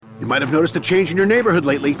You might have noticed a change in your neighborhood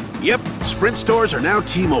lately. Yep, Sprint stores are now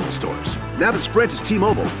T-Mobile stores. Now that Sprint is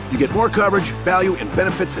T-Mobile, you get more coverage, value, and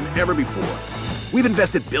benefits than ever before. We've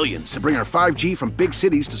invested billions to bring our 5G from big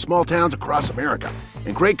cities to small towns across America.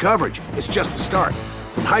 And great coverage is just the start.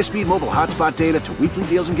 From high-speed mobile hotspot data to weekly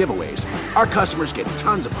deals and giveaways, our customers get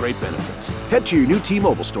tons of great benefits. Head to your new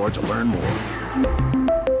T-Mobile store to learn more.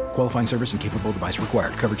 Qualifying service and capable device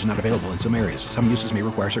required. Coverage not available in some areas. Some uses may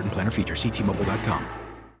require certain plan or features. See T-Mobile.com.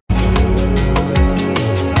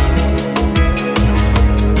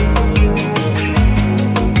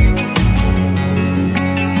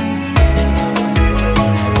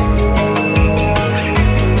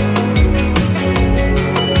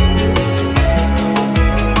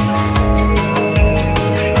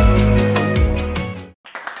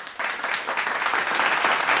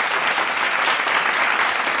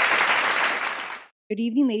 Good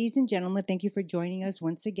evening, ladies and gentlemen. Thank you for joining us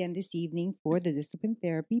once again this evening for the Discipline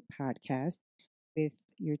Therapy Podcast with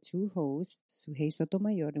your two hosts, Suhey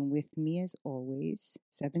Sotomayor, and with me, as always,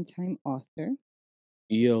 7-time author.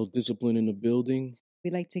 EL Discipline in the building.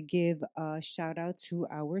 We'd like to give a shout out to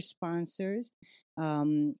our sponsors,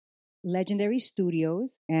 Legendary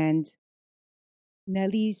Studios and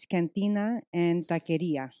Nelly's Cantina and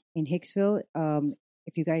Taqueria in Hicksville.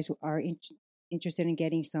 If you guys are interested in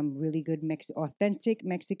getting some really good authentic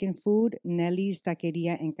Mexican food, Nelly's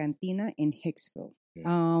Taqueria and Cantina in Hicksville.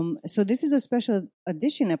 Yeah. So this is a special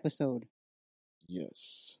edition episode.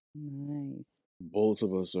 Yes. Nice. Both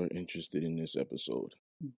of us are interested in this episode.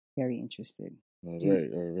 Very interested. All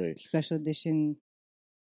right. Special edition.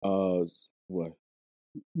 What?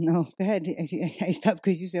 No, go ahead. I stopped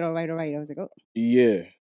because you said all right. I was like, oh. Yeah.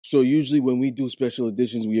 So usually when we do special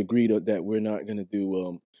editions, we agree that we're not gonna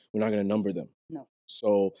do we're not gonna number them. No.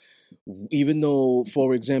 So even though,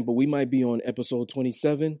 for example, we might be on episode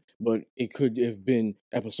 27, but it could have been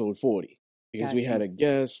episode 40 because Gotcha. We had a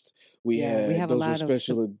guest. We have those are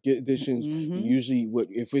special editions. Mm-hmm. Usually,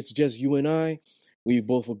 if it's just you and I, we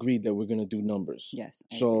both agreed that we're gonna do numbers. Yes.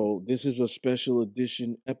 So this is a special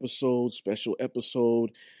edition episode.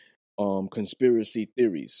 Conspiracy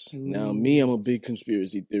theories. Ooh. Now, me, I'm a big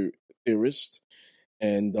conspiracy theorist,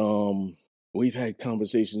 and we've had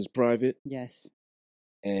conversations private. Yes.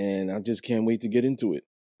 And I just can't wait to get into it.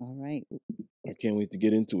 All right. I can't wait to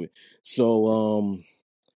get into it. So,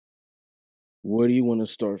 where do you want to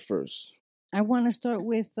start first? I want to start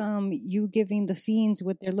with you giving the fiends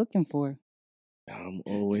what they're looking for. I'm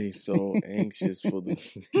always so anxious for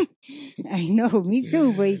this. I know, me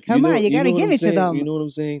too, but come on, you got to give it to them. You know what I'm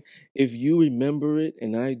saying? If you remember it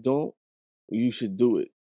and I don't, you should do it.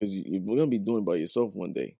 Because we're going to be doing it by yourself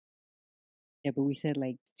one day. Yeah, but we said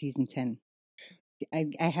like season 10. I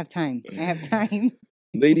have time.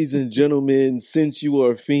 Ladies and gentlemen, since you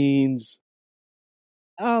are fiends.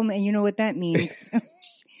 And you know what that means.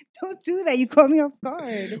 Don't do that. You caught me off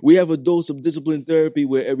guard. We have a dose of discipline therapy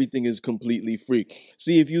where everything is completely free.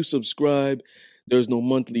 See, if you subscribe, there's no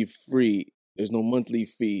monthly fee.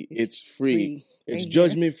 It's free. It's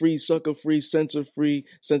judgment free, sucker free, censor free,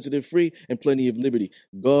 sensitive free, and plenty of liberty.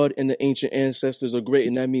 God and the ancient ancestors are great,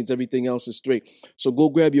 and that means everything else is straight. So go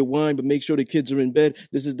grab your wine, but make sure the kids are in bed.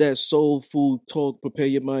 This is that soul food talk. Prepare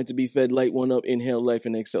your mind to be fed. Light one up, inhale life,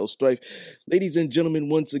 and exhale strife. Ladies and gentlemen,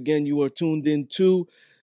 once again, you are tuned in to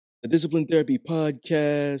the Discipline Therapy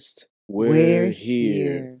Podcast. We're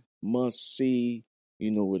here. Must see.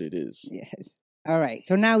 You know what it is. Yes. All right.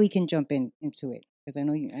 So now we can jump into it because I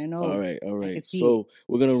know. All right. So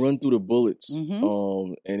we're going to run through the bullets.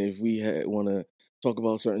 Mm-hmm. And if we want to talk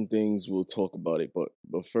about certain things, we'll talk about it. But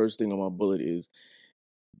the first thing on my bullet is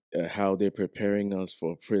how they're preparing us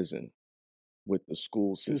for prison with the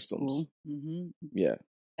school systems. Mm-hmm. Yeah.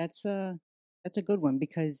 That's a good one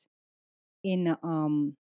because in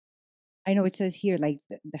I know it says here like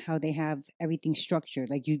how they have everything structured.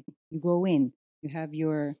 Like you go in, you have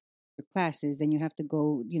your classes, then you have to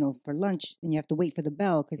go, for lunch, and you have to wait for the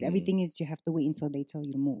bell because everything is you have to wait until they tell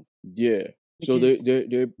you to move. Yeah. So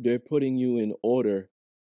they're putting you in order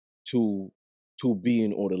to be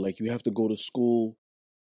in order. Like you have to go to school,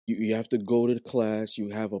 you have to go to the class, you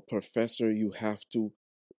have a professor you have to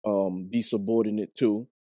be subordinate to.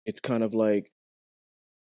 It's kind of like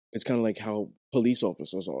how police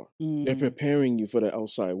officers are. They're preparing you for the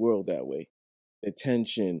outside world that way.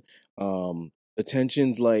 Detention,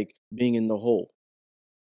 Attention's like being in the hole.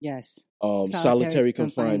 Yes. Solitary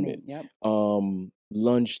confinement. Yep.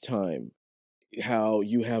 Lunchtime. How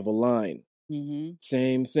you have a line. Mm-hmm.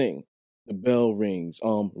 Same thing. The bell rings.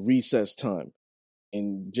 Recess time.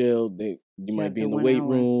 In jail, you might be in the weight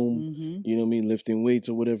room. Mm-hmm. You know what I mean, lifting weights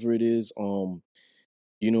or whatever it is.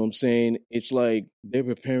 You know what I'm saying? It's like they're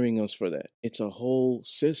preparing us for that. It's a whole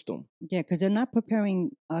system. Yeah, because they're not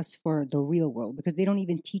preparing us for the real world because they don't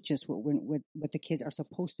even teach us what the kids are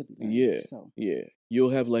supposed to be learning. Yeah, So yeah.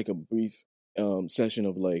 You'll have like a brief session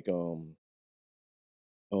of like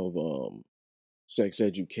sex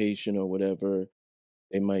education or whatever.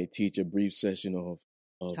 They might teach a brief session of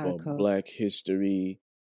how to cook. Black history.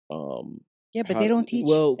 Yeah, but they don't teach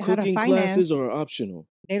well, how to cooking finance. classes are optional.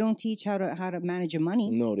 They don't teach how to manage your money.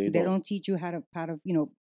 No, they don't. Teach you how to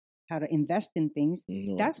how to invest in things.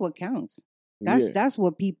 No. That's what counts. Yeah. That's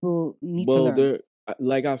what people need to learn. They're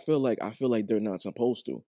like I feel like they're not supposed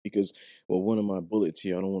to because one of my bullets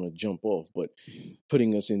here, I don't want to jump off, but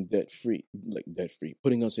putting us in debt free,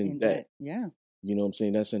 putting us in debt. Yeah. You know what I'm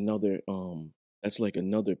saying? That's another that's like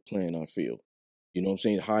another plan, I feel. You know what I'm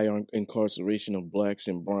saying? Higher incarceration of Blacks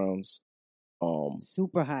and browns.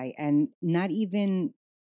 Super high, and not even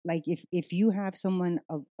like if you have someone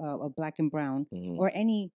of Black and brown or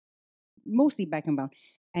mostly Black and brown,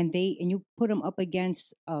 and you put them up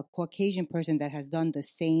against a Caucasian person that has done the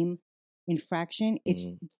same infraction, it's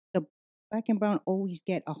the Black and brown always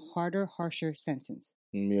get a harsher sentence.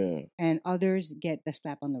 Yeah, and others get the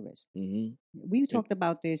slap on the wrist. We talked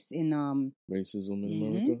about this in racism in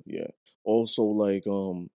America. Yeah. Also, like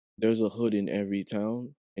there's a hood in every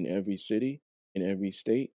town, in every city, in every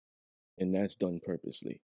state, and that's done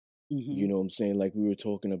purposely. You know what I'm saying? Like we were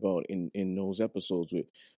talking about in those episodes with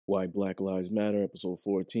Why Black Lives Matter, episode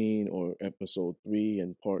 14 or episode 3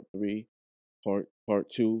 and part 3, part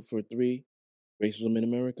 2 for 3, racism in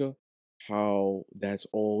America, how that's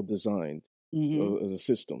all designed as a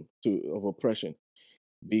system of oppression,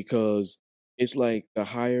 because it's like the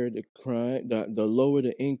higher the crime, the lower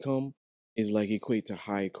the income is like equate to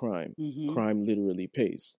high crime. Crime literally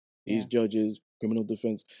pays. These judges, criminal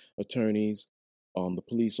defense attorneys, the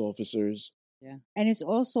police officers. Yeah. And it's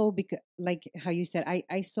also because, like how you said,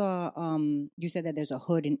 I saw, you said that there's a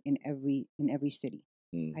hood in every city.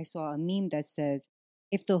 I saw a meme that says,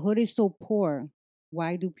 if the hood is so poor,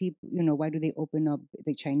 why do people, why do they open up,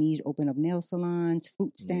 the Chinese open up nail salons,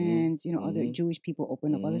 fruit stands, other Jewish people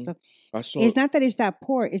open up other stuff. It's not that it's that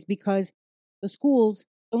poor. It's because the schools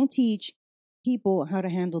don't teach people how to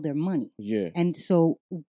handle their money. Yeah. And so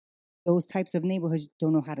those types of neighborhoods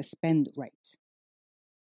don't know how to spend right.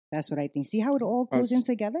 That's what I think. See how it all goes in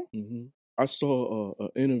together? I saw an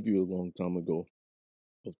interview a long time ago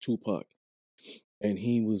of Tupac, and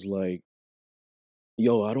he was like,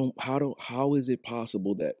 "Yo, how is it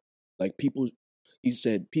possible that like people?" He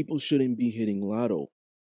said people shouldn't be hitting lotto.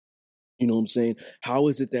 You know what I'm saying? How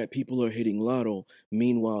is it that people are hitting lotto?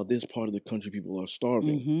 Meanwhile, this part of the country, people are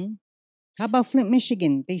starving. How about Flint,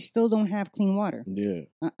 Michigan? They still don't have clean water. Yeah.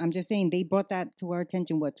 I'm just saying, they brought that to our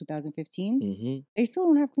attention, 2015? They still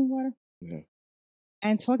don't have clean water. Yeah.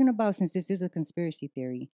 And talking about, since this is a conspiracy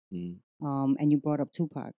theory, and you brought up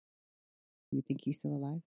Tupac, do you think he's still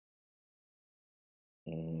alive?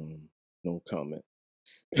 No comment.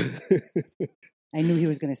 I knew he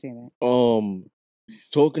was going to say that.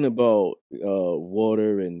 Talking about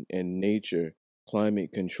water and nature,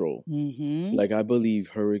 climate control. Like I believe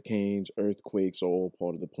hurricanes, earthquakes are all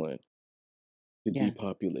part of the plan to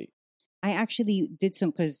depopulate. I actually did some,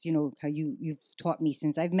 because how you've taught me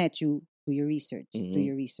since I've met you through your research.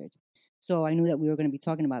 So I knew that we were going to be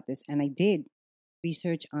talking about this, and I did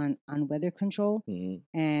research on weather control,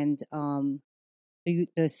 and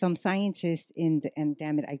some scientists and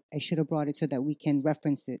damn it, I should have brought it so that we can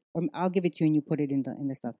reference it, or I'll give it to you and you put it in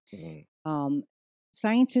the stuff.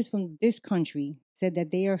 Scientists from this country said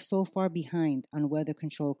that they are so far behind on weather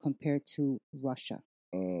control compared to Russia.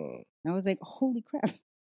 And I was like, holy crap,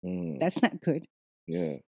 that's not good.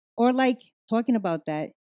 Yeah. Or like talking about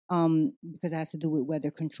that, because it has to do with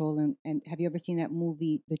weather control. And have you ever seen that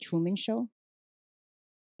movie, The Truman Show?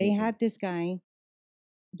 They had this guy,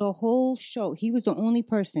 the whole show, he was the only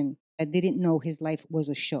person that didn't know his life was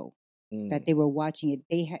a show, that they were watching it.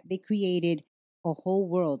 They created a whole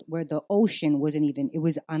world where the ocean wasn't even, it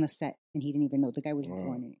was on a set, and he didn't even know. The guy was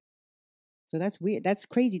born in it. So that's weird. That's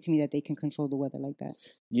crazy to me that they can control the weather like that.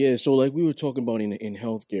 Yeah, so like we were talking about in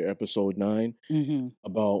healthcare, episode 9,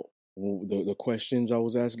 about the questions I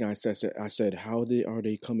was asking. I said, how are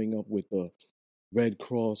they coming up with the Red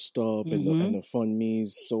Cross stuff and the fund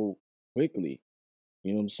me's so quickly?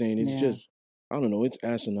 You know what I'm saying? It's just, I don't know, it's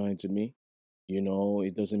asinine to me.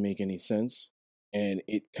 It doesn't make any sense. And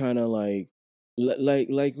it kind of like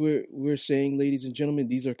we're saying, ladies and gentlemen,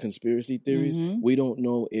 these are conspiracy theories. We don't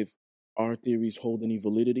know if our theories hold any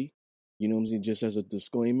validity. You know what I'm saying? Just as a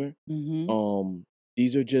disclaimer.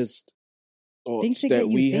 These are just thoughts that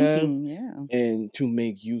we have, and to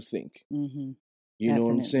make you think. You know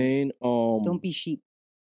what I'm Definitely. saying? Don't be sheep.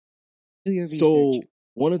 Do your So research.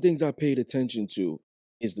 one of the things I paid attention to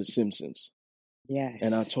is The Simpsons. Yes.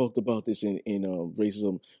 And I talked about this in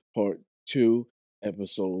Racism Part 2,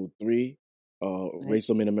 Episode 3,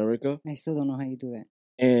 Racism in America. I still don't know how you do that.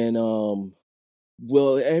 And,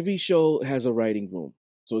 well, every show has a writing room.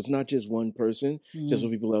 So it's not just one person, just for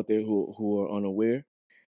people out there who are unaware.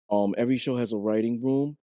 Every show has a writing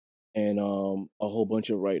room and a whole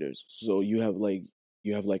bunch of writers. So you have like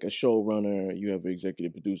a showrunner, you have an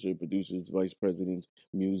executive producer, producers, vice presidents,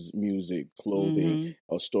 music, clothing,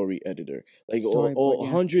 a story editor. Like all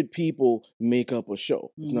 100 people make up a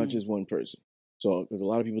show. It's not just one person. So because a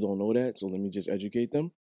lot of people don't know that, so let me just educate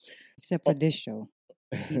them. Except for this show.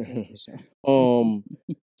 This show.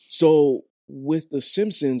 So with The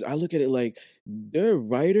Simpsons, I look at it like their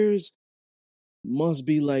writers must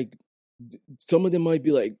be like, some of them might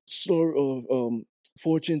be like sort of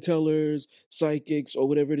fortune tellers, psychics, or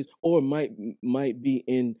whatever it is, or might be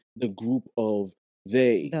in the group of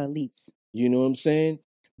the elites. You know what I'm saying?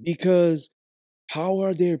 Because how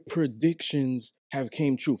are their predictions have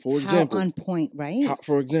came true? For example, how on point, right?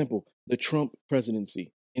 For example, the Trump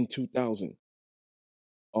presidency in 2000.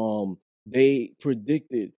 They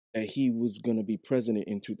predicted that he was going to be president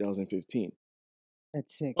in 2015.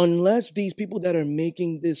 That's sick. Unless these people that are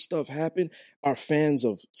making this stuff happen are fans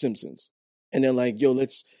of Simpsons. And they're like, yo,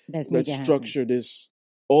 let's structure this.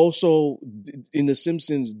 Also, in The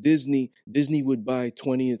Simpsons, Disney would buy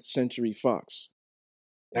 20th Century Fox.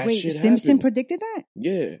 Wait, Simpson predicted that?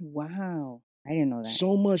 Yeah. Wow. I didn't know that.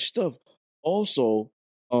 So much stuff. Also,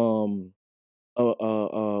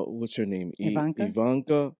 what's her name?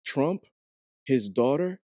 Ivanka Trump, his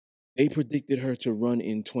daughter, they predicted her to run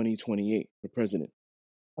in 2028 for president.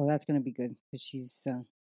 Oh, that's gonna be good because she's.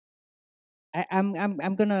 I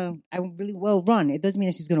really well run. It doesn't mean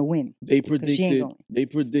that she's gonna win. They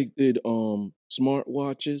predicted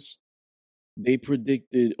smartwatches. They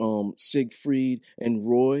predicted Siegfried and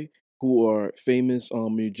Roy, who are famous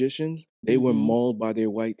musicians. They were mauled by their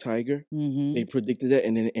white tiger. They predicted that,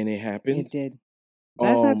 and it happened. It did.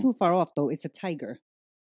 That's not too far off, though. It's a tiger.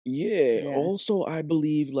 Yeah. Also, I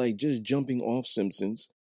believe like just jumping off Simpsons.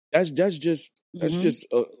 That's just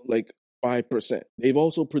like 5%. They've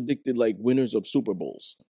also predicted like winners of Super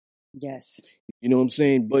Bowls. Yes. You know what I'm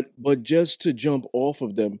saying? But just to jump off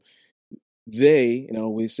of them, they, and I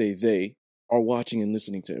always say they, are watching and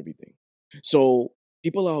listening to everything. So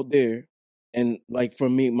people out there, and like for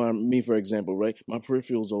me for example, right? My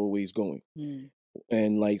peripheral's always going.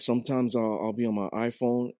 And like sometimes I'll be on my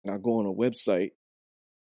iPhone and I go on a website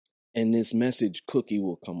and this message cookie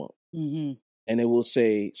will come up. And it will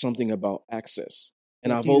say something about access.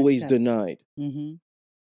 And I've always denied. You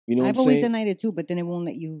know what I'm saying? I've always denied it too, but then it won't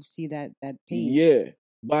let you see that page. Yeah.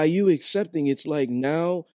 By you accepting, it's like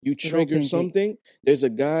now you trigger something. There's a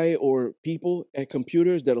guy or people at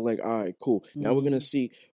computers that are like, all right, cool. Now we're going to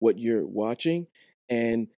see what you're watching.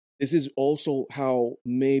 And this is also how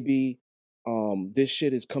maybe this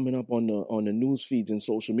shit is coming up on the news feeds and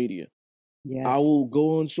social media. Yes. I will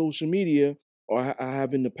go on social media, or I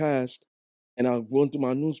have in the past, and I'll run through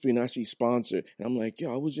my newsfeed and I see sponsored. And I'm like,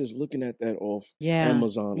 yo, I was just looking at that off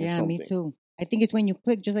Amazon or something. Yeah, me too. I think it's when you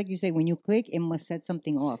click, just like you say, when you click, it must set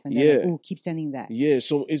something off. And then like, keep sending that. Yeah,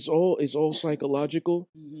 so it's all psychological.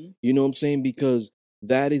 You know what I'm saying? Because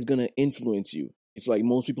that is going to influence you. It's like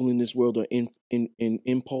most people in this world are in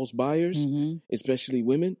impulse buyers, especially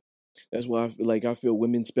women. That's why I feel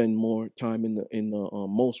women spend more time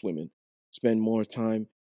most women spend more time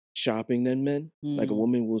shopping than men. Like a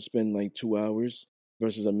woman will spend like 2 hours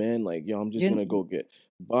versus a man like, yo, I'm just going to go get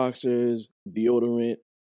boxers, deodorant,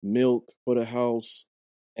 milk for the house,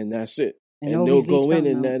 and that's it. And they'll go in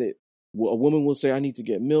and that it. Well, a woman will say, I need to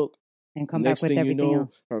get milk. And come back with everything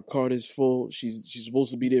else. Her cart is full. She's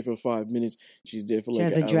supposed to be there for 5 minutes. She's there for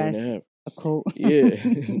like an hour and a half. A coat. Yeah.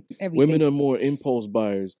 Women are more impulse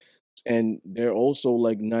buyers. And they're also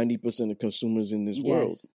like 90% of consumers in this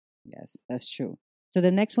world. Yes, that's true. So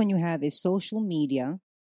the next one you have is social media.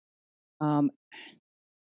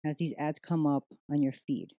 As these ads come up on your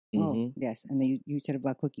feed. Oh, yes. And then you said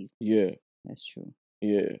about cookies. Yeah. That's true.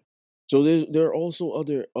 Yeah. So there are also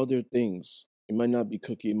other things. It might not be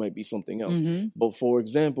cookie. It might be something else. But for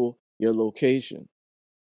example, your location.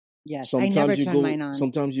 Yes, I never turn mine on.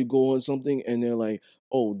 Sometimes you go on something and they're like,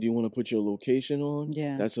 oh, do you want to put your location on?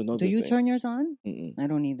 Yeah. That's another thing. Do you turn yours on? I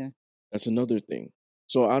don't either. That's another thing.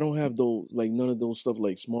 So I don't have those, like none of those stuff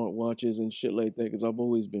like smartwatches and shit like that because I've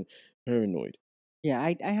always been paranoid. Yeah,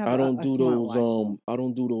 I have. I don't do those. Watch, I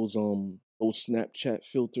don't do those. those Snapchat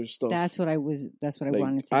filter stuff. That's what I wanted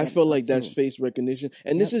to I get felt like that's to. face recognition.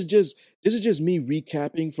 And Yep. this is just me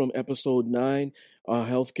recapping from episode 9,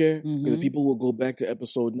 healthcare. Because people will go back to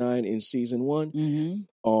episode 9 in season 1.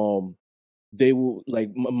 They will like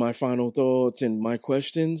my final thoughts and my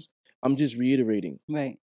questions. I'm just reiterating.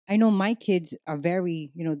 Right. I know my kids are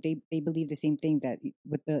very, they believe the same thing, that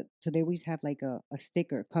so they always have like a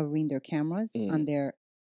sticker covering their cameras on their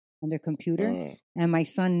computer. And my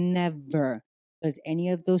son never does any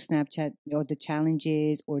of those Snapchat or the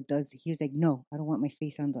challenges, or he was like, no, I don't want my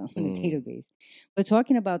face on the database. But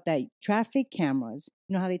talking about that, traffic cameras,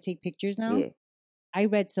 you know how they take pictures now? Yeah. I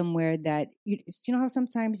read somewhere that you know how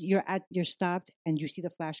sometimes you're stopped and you see the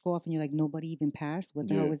flash go off and you're like, nobody even passed. What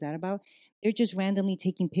the hell was that about? They're just randomly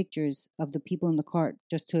taking pictures of the people in the cart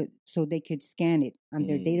so they could scan it on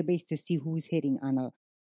their database to see who's hitting on a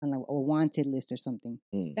wanted list or something.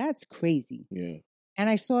 That's crazy. Yeah. And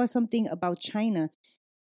I saw something about China.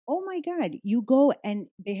 Oh my God! You go and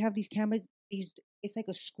they have these cameras. It's like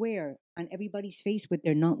a square on everybody's face with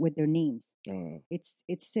their names. It's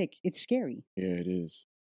sick. It's scary. Yeah, it is.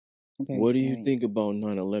 Very what scary. do you think about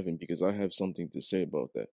 9/11? Because I have something to say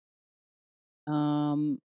about that.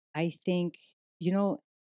 I think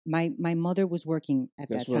my mother was working at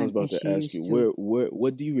that time. That's what I was about to ask you.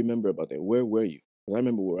 What do you remember about that? Where were you? Because I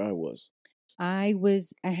remember where I was. I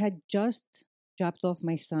had just dropped off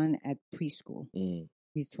my son at preschool.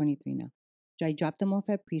 He's 23 now. So I dropped him off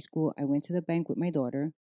at preschool. I went to the bank with my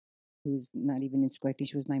daughter, who's not even in school. I think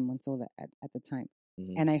she was 9 months old at the time.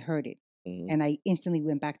 And I heard it. And I instantly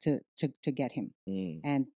went back to get him.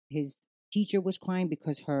 And his teacher was crying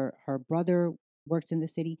because her brother works in the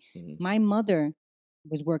city. My mother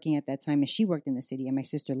was working at that time, and she worked in the city, and my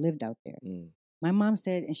sister lived out there. My mom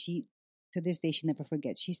said, and she, to this day, she never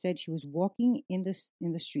forgets, she said she was walking in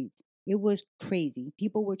the street. It was crazy.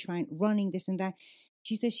 People were running this and that.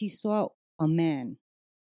 She said she saw a man,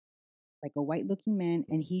 like a white-looking man,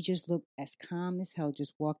 and he just looked as calm as hell,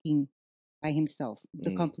 just walking by himself,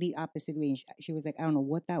 the complete opposite way. And she was like, I don't know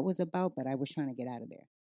what that was about, but I was trying to get out of there.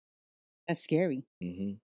 That's scary.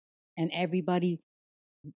 And everybody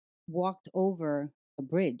walked over the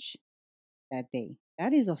bridge that day.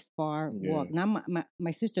 That is a far walk. Now,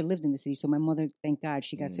 my sister lived in the city, so my mother, thank God,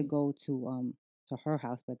 she got to go to her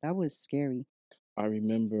house, but that was scary. I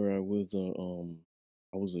remember I was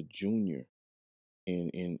a junior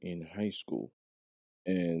in high school,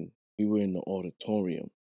 and we were in the auditorium,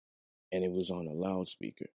 and it was on a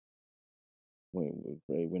loudspeaker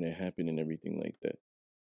when it happened and everything like that.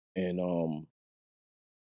 And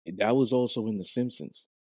that was also in The Simpsons.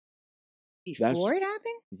 Before it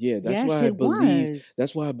happened? Yeah,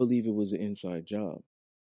 that's why I believe it was an inside job.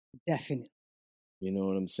 Definitely. You know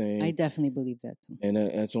what I'm saying? I definitely believe that too. And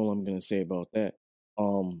that's all I'm gonna say about that.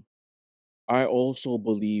 I also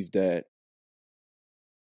believe that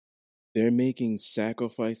they're making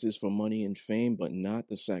sacrifices for money and fame, but not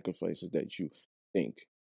the sacrifices that you think.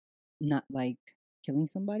 Not like killing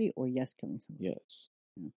somebody, or killing somebody? Yes.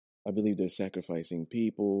 I believe they're sacrificing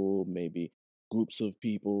people, maybe groups of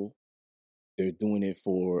people. They're doing it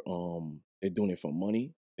for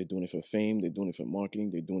money. They're doing it for fame. They're doing it for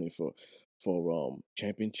marketing. They're doing it for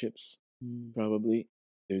championships, probably.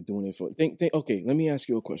 They're doing it for okay, let me ask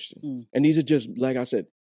you a question. And these are just, like I said,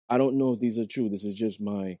 I don't know if these are true. This is just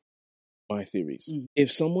my theories.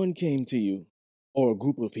 If someone came to you, or a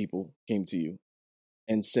group of people came to you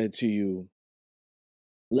and said to you,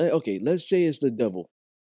 let's say it's the devil,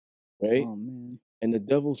 right? Oh man. And the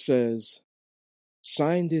devil says,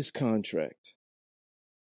 sign this contract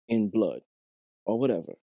in blood or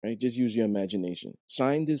whatever, right? Just use your imagination.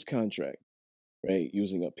 Sign this contract, right?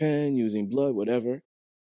 Using a pen, using blood, whatever.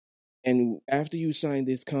 And after you sign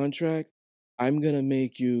this contract, I'm going to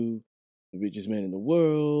make you the richest man in the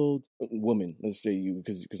world, woman, let's say you,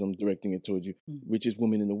 because I'm directing it towards you, richest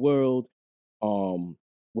woman in the world.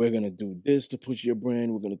 We're going to do this to push your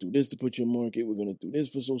brand. We're going to do this to put your market. We're going to do this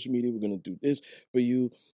for social media. We're going to do this for you.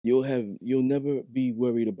 You'll never be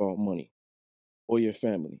worried about money or your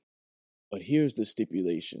family. But here's the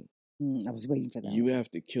stipulation. I was waiting for that. You have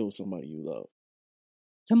to kill somebody you love.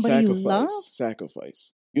 Somebody you love?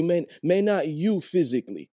 Sacrifice. You may not you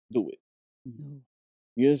physically do it. No.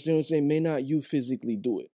 You understand what I'm saying? May not you physically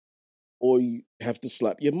do it. Or you have to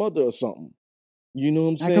slap your mother or something. You know what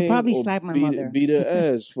I'm saying? I could probably slap my mother. Beat her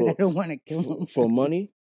ass for. I don't want to kill him. For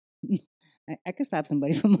money? I could slap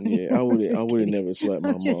somebody for money. Yeah, I would have never slapped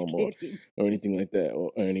my mom or anything like that,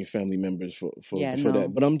 or any family members for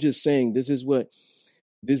that. But I'm just saying, this is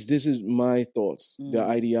my thoughts, the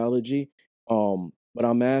ideology. But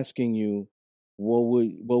I'm asking you,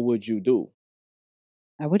 what would you do?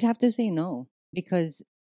 I would have to say no because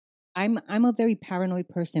I'm a very paranoid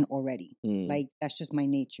person already. Like that's just my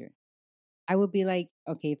nature. I would be like,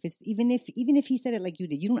 okay, if it's even if he said it like you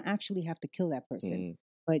did, you don't actually have to kill that person.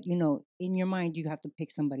 But you know, in your mind, you have to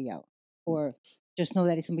pick somebody out, or just know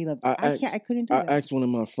that it's somebody loved. I couldn't do that. I asked one of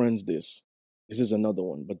my friends this. This is another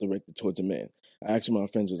one, but directed towards a man. I asked my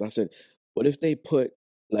friends this. I said, what if they put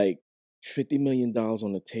like $50 million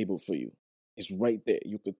on the table for you? It's right there.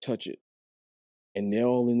 You could touch it. And they're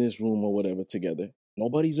all in this room or whatever together.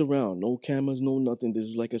 Nobody's around. No cameras, no nothing. This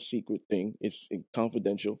is like a secret thing. It's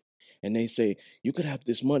confidential. And they say, you could have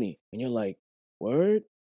this money. And you're like, word?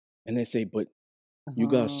 And they say, but you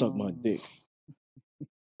got to suck my dick.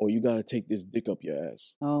 Or you got to take this dick up your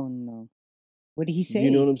ass. Oh, no. What did he say?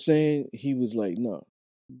 You know what I'm saying? He was like, no.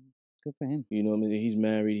 Good for him. You know what I mean? He's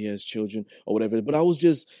married. He has children or whatever. But I was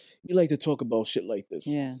just, we like to talk about shit like this.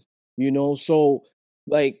 Yeah. You know? So,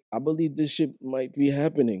 like, I believe this shit might be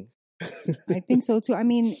happening. I think so, too. I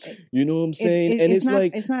mean. You know what I'm saying? And it's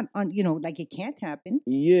like. It's not, you know, like it can't happen.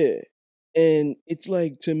 Yeah. And it's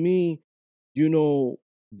like, to me, you know,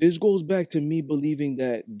 this goes back to me believing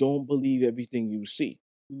that don't believe everything you see.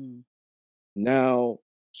 Now,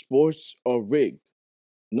 sports are rigged.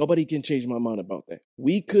 Nobody can change my mind about that.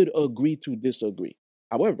 We could agree to disagree.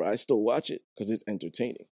 However, I still watch it because it's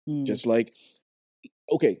entertaining. Just like,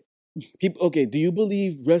 okay, people. Okay, do you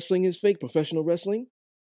believe wrestling is fake? Professional wrestling?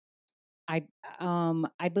 I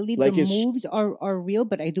believe like the moves are real,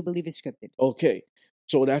 but I do believe it's scripted. Okay,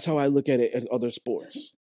 so that's how I look at it as other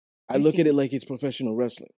sports. I look at it like it's professional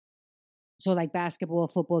wrestling. So like basketball,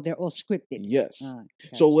 football, they're all scripted. Yes.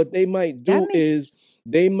 Gotcha. So what they might do is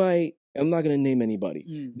they might. I'm not going to name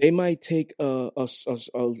anybody. They might take an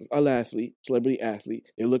athlete, celebrity athlete.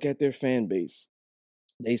 They look at their fan base.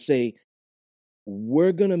 They say,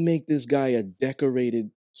 we're going to make this guy a decorated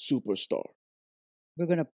superstar. We're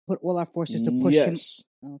going to put all our forces to push him.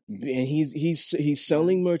 Okay. And he's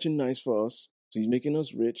selling merchandise for us. So he's making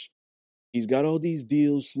us rich. He's got all these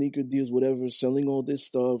deals, sneaker deals, whatever, selling all this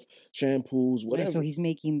stuff, shampoos, whatever. Right, so he's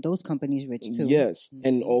making those companies rich too. Yes.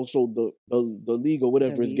 And also the league or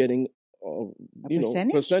whatever is getting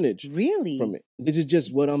percentage really from it. This is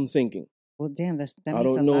just what I'm thinking. Well, damn, that makes I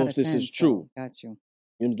don't know if this is true. Got you.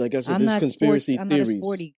 Like I said, there's conspiracy theories. I'm not a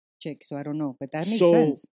sporty chick, so I don't know, but that makes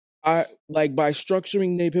sense. I like by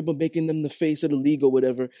structuring the people, making them the face of the league or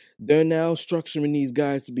whatever. They're now structuring these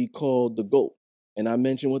guys to be called the GOAT. And I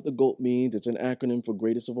mentioned what the GOAT means. It's an acronym for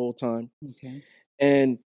greatest of all time. Okay.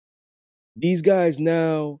 And these guys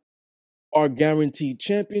now are guaranteed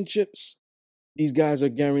championships. These guys are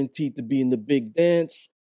guaranteed to be in the big dance.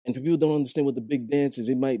 And if people don't understand what the big dance is,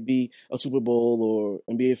 it might be a Super Bowl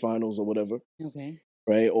or NBA Finals or whatever. Okay.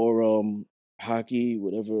 Right? Or hockey,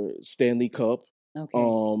 whatever, Stanley Cup.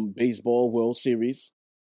 Okay. Baseball, World Series.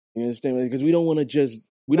 You understand? Because we don't want to just...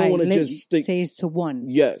 We don't want to just stick... Say it's to one.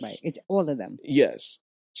 Yes. Right. It's all of them. Yes.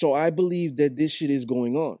 So I believe that this shit is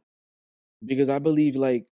going on. Because I believe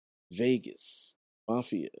like Vegas,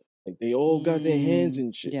 Mafia, like they all got their hands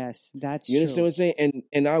in shit. Yes, that's true. You understand what I'm saying?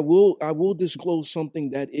 And I will disclose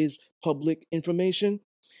something that is public information.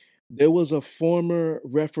 There was a former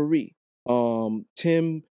referee,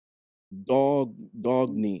 Tim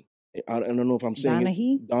Dogney. I don't know if I'm saying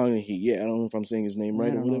Donaghy. Yeah, I don't know if I'm saying his name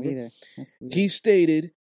right or whatever. Either. He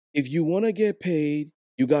stated, if you want to get paid,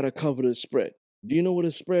 you got to cover the spread. Do you know what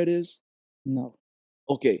a spread is? No.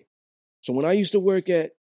 Okay. So when I used to work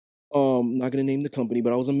at, I'm not going to name the company,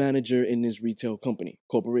 but I was a manager in this retail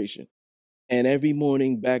corporation. And every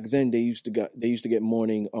morning back then, they used to get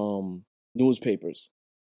morning newspapers.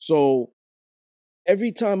 So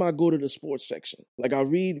every time I go to the sports section, like I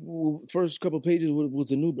read first couple of pages was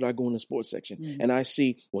the new, but I go in the sports section and I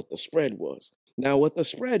see what the spread was. Now, what the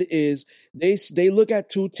spread is, they look at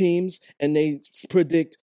two teams and they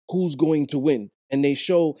predict who's going to win, and they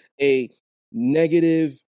show a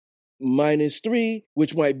negative -3,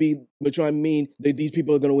 which might mean that these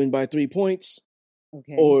people are going to win by 3 points.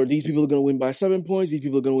 Okay. Or these people are going to win by 7 points. These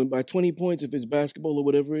people are going to win by 20 points if it's basketball or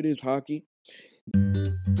whatever it is, hockey.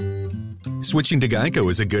 Switching to Geico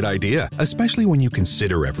is a good idea, especially when you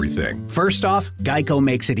consider everything. First off, Geico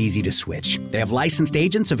makes it easy to switch. They have licensed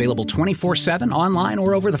agents available 24/7 online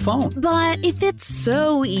or over the phone. But if it's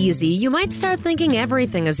so easy, you might start thinking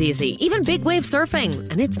everything is easy, even big wave surfing.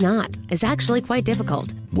 And it's not. It's actually quite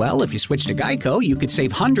difficult. Well, if you switch to Geico, you could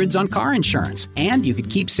save hundreds on car insurance. And you could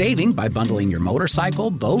keep saving by bundling your motorcycle,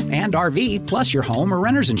 boat, and RV, plus your home or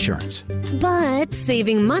renter's insurance. But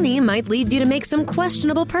saving money might lead you to make some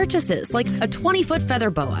questionable purchases, like a 20-foot feather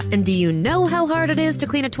boa. And do you know how hard it is to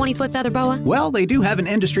clean a 20-foot feather boa? Well, they do have an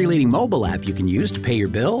industry-leading mobile app you can use to pay your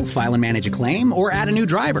bill, file and manage a claim, or add a new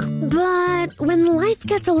driver. But when life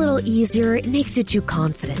gets a little easier, it makes you too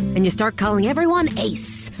confident, and you start calling everyone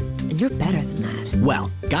Ace. And you're better than that.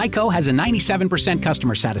 Well, Geico has a 97%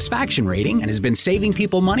 customer satisfaction rating and has been saving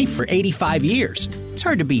people money for 85 years. It's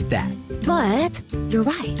hard to beat that. But you're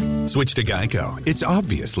right. Switch to Geico. It's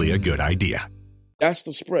obviously a good idea. That's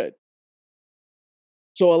the spread.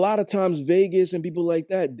 So a lot of times Vegas and people like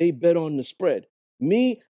that, they bet on the spread.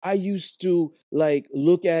 Me, I used to like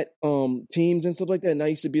look at teams and stuff like that, and I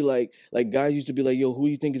used to be like guys used to be like, yo, who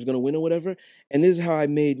you think is gonna win or whatever? And this is how I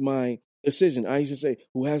made my decision. I used to say,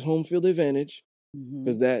 who has home field advantage,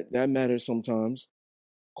 because that matters sometimes.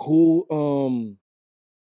 Who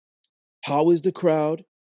how is the crowd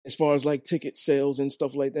as far as like ticket sales and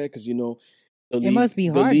stuff like that? Because the league, It must be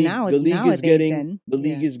hard now. The league nowadays, is getting then. the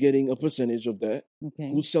league Yeah. is getting a percentage of that.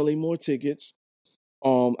 Okay. Who's selling more tickets?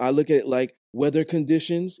 I look at like weather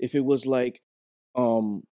conditions. If it was like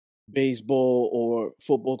baseball or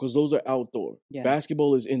football, because those are outdoor. Yeah.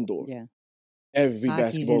 Basketball is indoor. Yeah. Every Hockey's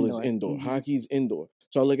basketball is indoor. indoor. Mhm. Hockey's indoor.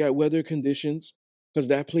 So I look at weather conditions because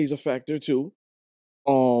that plays a factor too.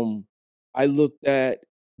 I looked at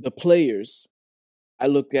the players. I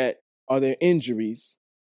looked at, are there injuries?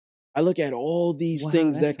 I look at all these Wow,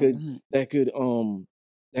 things that's a lot.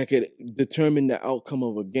 that could determine the outcome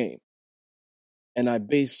of a game, and I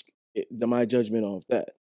base my judgment off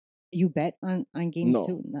that. You bet on games No.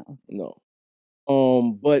 too? No.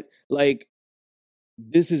 No, but like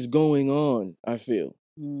this is going on. I feel,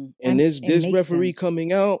 and this it makes referee sense.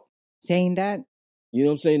 coming out. Saying that. You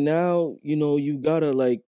know what I'm saying? Now, you gotta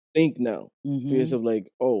like think now for Mhm. yourself,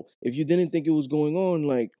 like, oh, if you didn't think it was going on,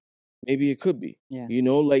 like maybe it could be. Yeah.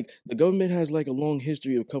 Like the government has like a long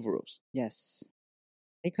history of cover-ups. Yes.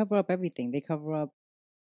 They cover up everything. They cover up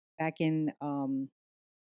back in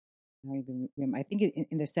I don't even remember. I think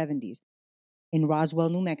in the 70s in Roswell,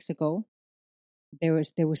 New Mexico, there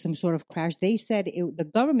was some sort of crash. They said the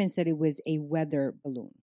government said it was a weather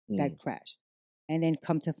balloon that crashed. And then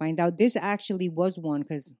come to find out this actually was one,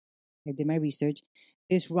 because I did my research.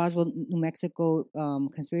 This Roswell, New Mexico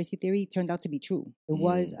conspiracy theory turned out to be true. It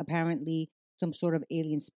was apparently some sort of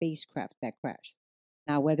alien spacecraft that crashed.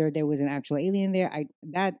 Now, whether there was an actual alien there, I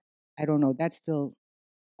don't know. That's still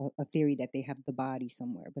a theory that they have the body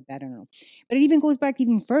somewhere, but that I don't know. But it even goes back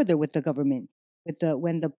even further with the government. With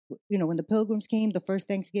when the Pilgrims came, the first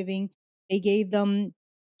Thanksgiving, they gave them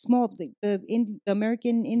the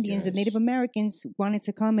American Indians, the Native Americans wanted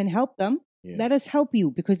to come and help them. Yeah. Let us help you,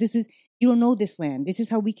 because you don't know this land. This is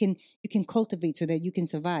how you can cultivate so that you can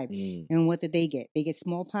survive. And what did they get? They get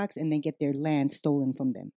smallpox, and they get their land stolen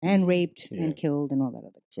from them and raped and killed and all that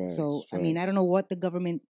other stuff. So I mean, I don't know what the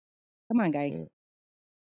government. Come on, guys. Yeah.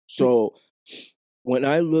 So when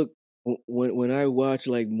I watch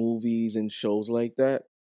like movies and shows like that,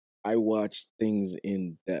 I watch things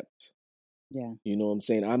in depth. Yeah. You know what I'm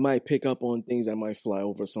saying? I might pick up on things that might fly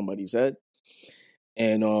over somebody's head.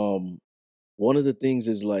 And one of the things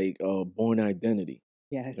is like Born Identity.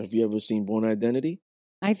 Yes. Have you ever seen Born Identity?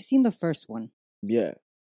 I've seen the first one. Yeah.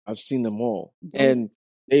 I've seen them all. And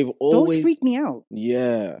they've always... Those freak me out.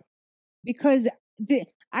 Yeah. Because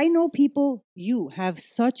I know people, you have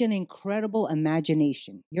such an incredible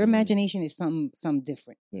imagination. Your imagination is something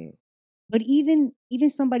different. Yeah. But even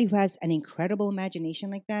somebody who has an incredible imagination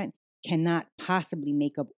like that cannot possibly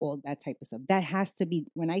make up all that type of stuff. That has to be,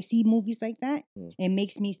 when I see movies like that, it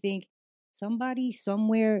makes me think somebody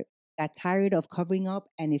somewhere got tired of covering up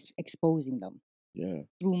and is exposing them. Yeah.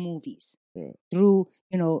 Through movies. Yeah. Through,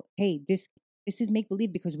 hey, this is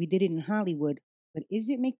make-believe because we did it in Hollywood. But is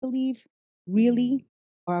it make-believe? Really?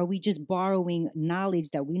 Or are we just borrowing knowledge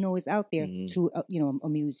that we know is out there to,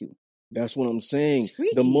 amuse you? That's what I'm saying. It's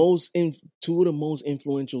freaky. Two of the most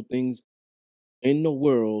influential things in the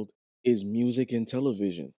world is music and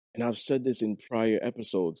television. And I've said this in prior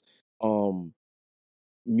episodes.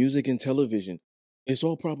 Music and television, it's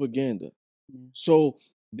all propaganda. So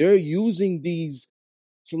they're using these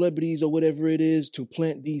celebrities or whatever it is to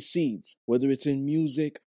plant these seeds, whether it's in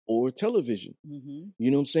music or television.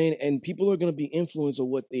 You know what I'm saying? And people are going to be influenced on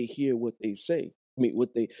what they hear, what they say. I mean,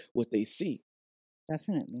 what they see.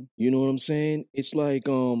 Definitely. You know what I'm saying? It's like,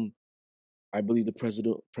 I believe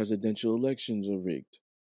the presidential elections are rigged.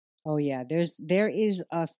 Oh yeah, there is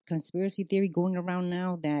a conspiracy theory going around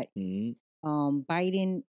now that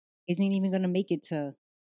Biden isn't even going to make it to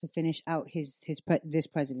to finish out this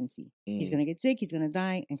presidency. He's gonna get sick, he's gonna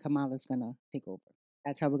die, and Kamala's gonna take over.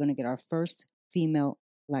 That's how we're gonna get our first female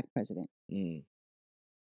Black president.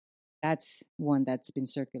 That's one that's been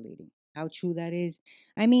circulating. How true that is?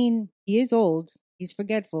 I mean, he is old. He's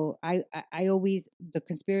forgetful. I always, the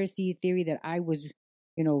conspiracy theory that I was,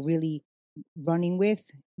 really running with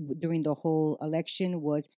during the whole election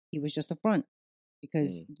was he was just a front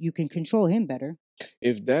because you can control him better.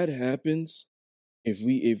 If that happens,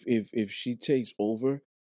 if she takes over,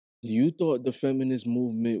 you thought the feminist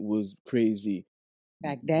movement was crazy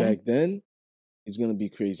back then? It's gonna be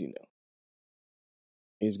crazy now.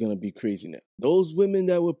 It's gonna be crazy now. Those women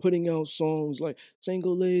that were putting out songs like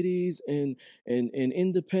 "Single Ladies" and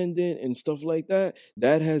 "Independent" and stuff like that,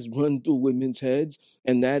 that has run through women's heads,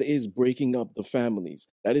 and that is breaking up the families.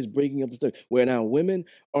 That is breaking up the stuff. Where now women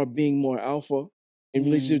are being more alpha in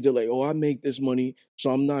relationships. They're like, "Oh, I make this money,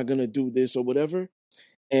 so I'm not gonna do this or whatever."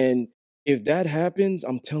 And if that happens,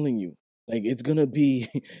 I'm telling you, like it's gonna be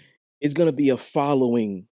a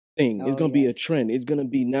following thing. It's gonna be a trend. It's gonna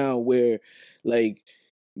be now where, like,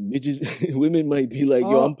 bitches, women might be like,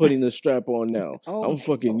 "Yo, I'm putting the strap on now. I'm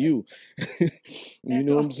fucking you." You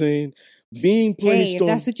know what I'm saying? Being placed if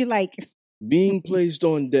that's what you like. Being placed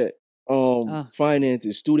on debt,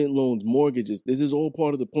 finances, student loans, mortgages. This is all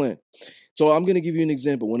part of the plan. So I'm gonna give you an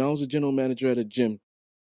example. When I was a general manager at a gym,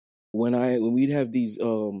 when we'd have these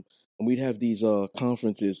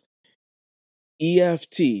conferences,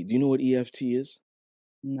 EFT. Do you know what EFT is?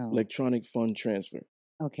 No. Electronic fund transfer.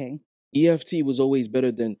 Okay. EFT was always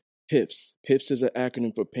better than PIFs. PIFs is an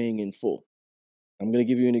acronym for paying in full. I'm going to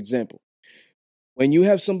give you an example. When you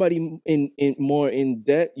have somebody more in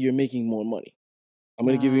debt, you're making more money. I'm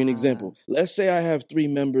going to give you an example. Let's say I have 3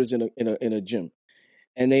 members in a gym,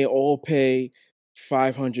 and they all pay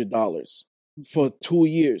 $500 for 2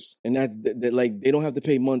 years, and that like they don't have to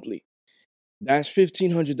pay monthly. That's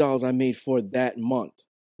 $1,500 I made for that month.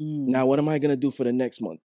 Now, what am I going to do for the next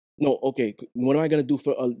month? No, okay. What am I going to do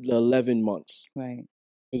for 11 months? Right.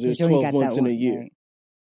 Because there's 12 months in a year. Right.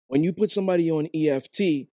 When you put somebody on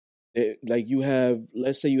EFT, like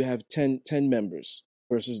let's say you have 10 members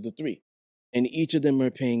versus the 3, and each of them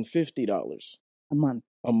are paying $50 a month.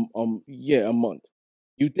 A month.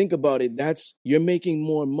 You think about it, you're making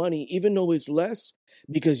more money, even though it's less,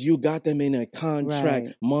 because you got them in a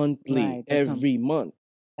contract monthly, every month.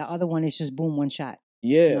 The other one is just boom, one shot.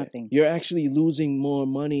 Yeah, nothing. You're actually losing more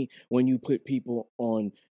money when you put people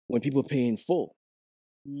when people pay in full.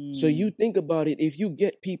 So you think about it, if you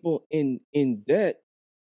get people in debt,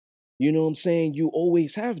 you know what I'm saying, you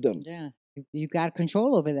always have them. Yeah, you got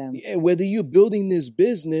control over them. Yeah, whether you're building this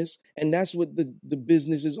business, and that's what the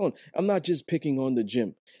business is on. I'm not just picking on the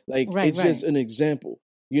gym. Like, it's just an example.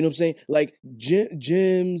 You know what I'm saying? Like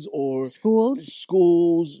gyms or schools.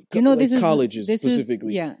 This is colleges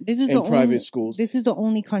specifically. This is the private schools. This is the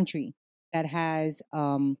only country that has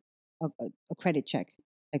a credit check,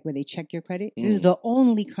 like where they check your credit. This is the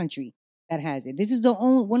only country that has it. This is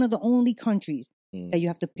one of the only countries that you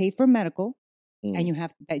have to pay for medical, and you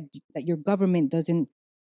have that your government doesn't,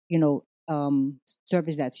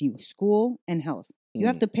 service that to you. School and health. You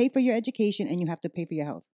have to pay for your education, and you have to pay for your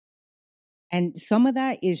health. And some of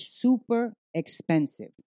that is super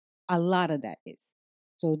expensive. A lot of that is.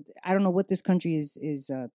 So I don't know what this country is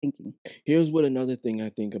thinking. Here's what another thing I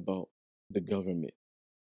think about the government.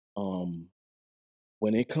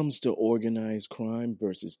 When it comes to organized crime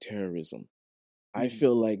versus terrorism, I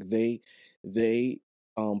feel like they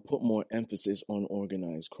put more emphasis on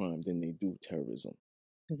organized crime than they do terrorism.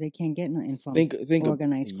 Because they can't get nothing from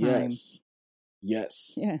organized crime.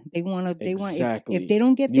 Yes. Yeah, they want exactly. if they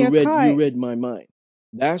don't get their cut. You read my mind.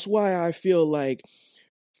 That's why I feel like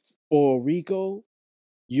for RICO,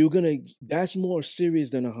 that's more serious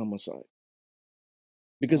than a homicide.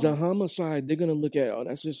 Because a homicide, they're gonna look at,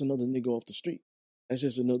 that's just another nigga off the street. That's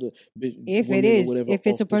just another bitch. If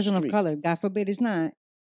it's a person of color, God forbid it's not,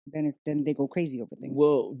 then they go crazy over things.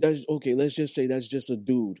 Well, that's okay. Let's just say that's just a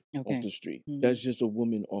dude off the street. That's just a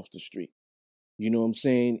woman off the street. You know what I'm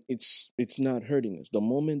saying? It's not hurting us. The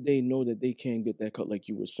moment they know that they can't get that cut, like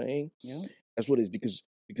you were saying, that's what it is.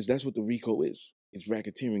 Because that's what the RICO is. It's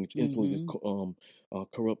racketeering. It's influence. It's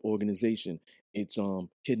corrupt organization. It's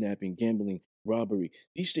kidnapping, gambling, robbery.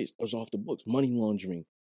 These shit are off the books. Money laundering.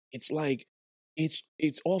 It's like it's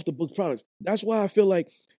off the books products. That's why I feel like,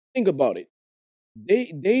 think about it.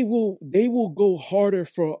 They will go harder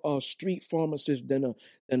for a street pharmacist than a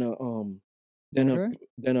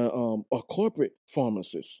corporate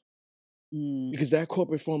pharmacist, because that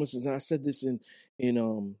corporate pharmacist, and I said this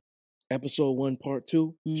in episode 1, part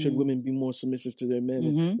 2, should women be more submissive to their men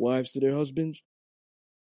and wives to their husbands?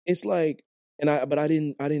 it's like, but I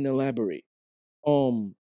didn't elaborate.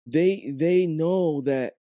 They know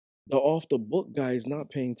that the off the book guy is not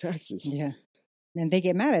paying taxes. Yeah. And they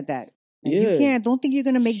get mad at that. Like, Yeah. don't think you're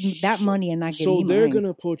going to make that money and not get any So they're money. going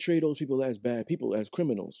to portray those people as bad people, as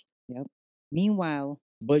criminals. Yep. Meanwhile.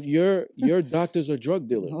 But your doctor's a drug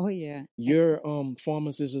dealer. Oh, yeah. Your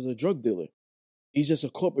pharmacist is a drug dealer. He's just a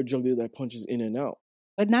corporate drug dealer that punches in and out.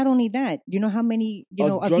 But not only that, you know how many,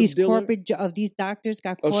 of these of these doctors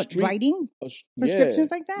got caught writing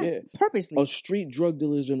prescriptions like that? Yeah. Purposely. A street drug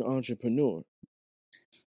dealer is an entrepreneur.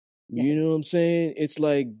 Yes. You know what I'm saying? It's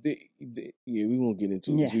like, yeah, we won't get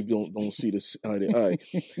into it because we don't see this eye to eye.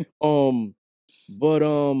 But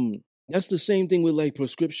that's the same thing with like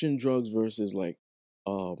prescription drugs versus like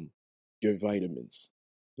your vitamins.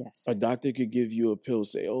 Yes. A doctor could give you a pill,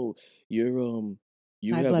 say, "Oh, you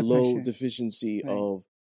high have blood low pressure. deficiency Right. of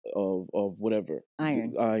whatever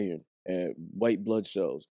Iron, white blood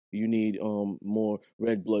cells. You need more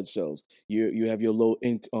red blood cells. You have your low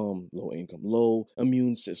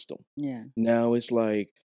immune system. Yeah. Now it's like,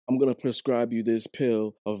 I'm gonna prescribe you this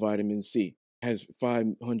pill of vitamin C. Has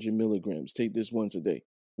 500 milligrams. Take this once a day.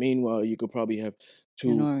 Meanwhile, you could probably have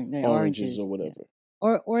two oranges or whatever.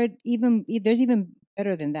 Yeah. Or even there's even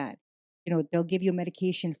better than that. You know, they'll give you a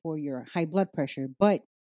medication for your high blood pressure, but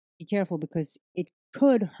be careful because it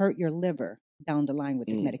could hurt your liver down the line with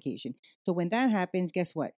this medication. So when that happens,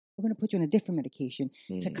 guess what? We're going to put you on a different medication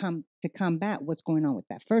to combat what's going on with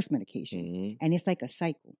that first medication. And it's like a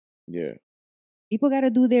cycle. Yeah. People got to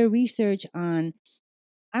do their research on.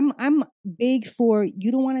 I'm big for,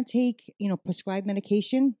 you don't want to take, prescribed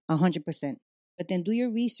medication 100%, but then do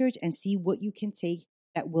your research and see what you can take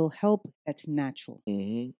that will help. That's natural.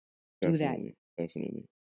 Mm-hmm. Do that. Definitely.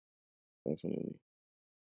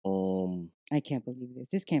 I can't believe this.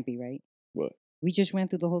 This can't be right. What? We just ran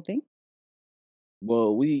through the whole thing.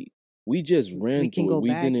 Well, we just ran can through go it. We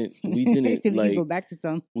back. didn't We can go back to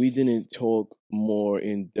some. We didn't talk more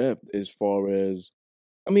in depth as far as,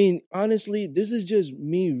 I mean, honestly, this is just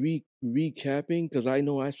me recapping because I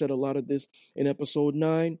know I said a lot of this in episode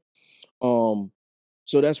 9.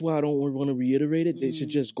 So that's why I don't want to reiterate it. They should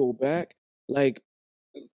just go back. Like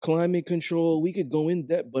climate control, we could go in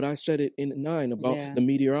depth, but I said it in 9 about the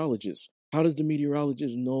meteorologist. How does the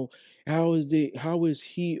meteorologist know? How is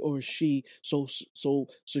he or she so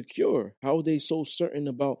secure? How are they so certain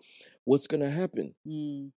about what's gonna happen?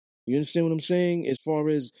 You understand what I'm saying? As far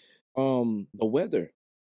as the weather.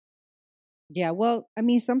 Yeah, well, I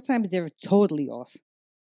mean, sometimes they're totally off.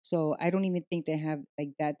 So I don't even think they have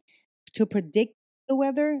like that to predict the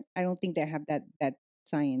weather. I don't think they have that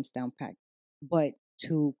science down packed. But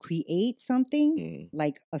to create something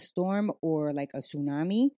like a storm or like a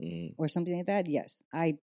tsunami or something like that, yes,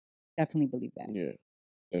 I definitely believe that. Yeah,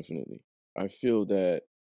 definitely. I feel that,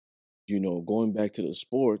 going back to the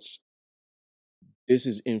sports, this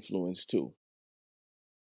is influence too.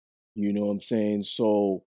 You know what I'm saying?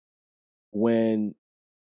 So when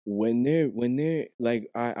they're like,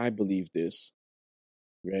 I believe this,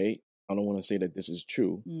 right? I don't want to say that this is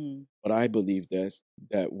true, but I believe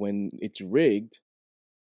that when it's rigged,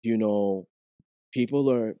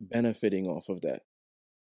 people are benefiting off of that.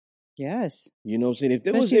 Yes. You know what I'm saying?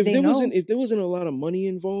 If there wasn't a lot of money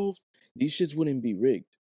involved, these shits wouldn't be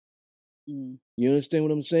rigged. You understand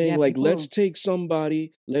what I'm saying? Yeah, like, let's take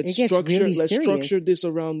somebody, let's structure this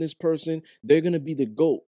around this person. They're gonna be the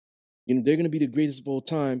GOAT. They're gonna be the greatest of all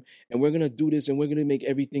time, and we're gonna do this, and we're gonna make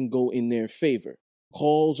everything go in their favor.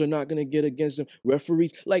 Calls are not gonna get against them.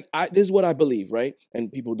 Referees, this is what I believe, right? And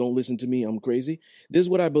people don't listen to me. I'm crazy. This is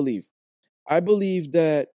what I believe. I believe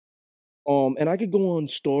that, and I could go on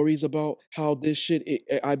stories about how this shit,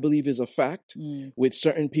 I believe, is a fact with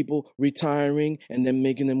certain people retiring and then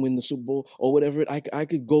making them win the Super Bowl or whatever. I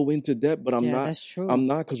could go into depth, but I'm not. That's true. I'm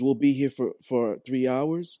not, because we'll be here for 3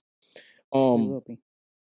 hours. We will be.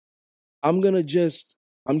 I'm gonna just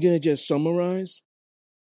summarize.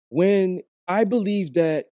 When I believe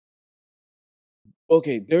that,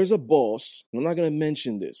 okay, there's a boss. I'm not gonna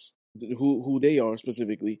mention this, who they are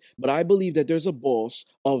specifically, but I believe that there's a boss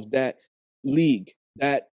of that league,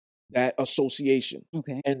 that association.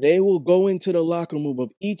 Okay. And they will go into the locker room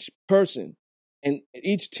of each person and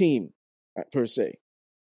each team per se.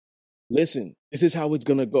 Listen, this is how it's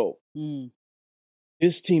gonna go.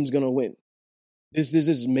 This team's gonna win. This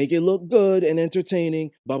is make it look good and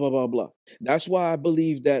entertaining, blah, blah, blah, blah. That's why I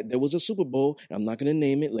believe that there was a Super Bowl. I'm not going to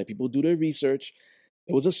name it. Let people do their research.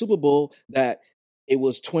 It was a Super Bowl that it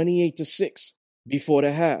was 28-6 before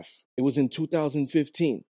the half. It was in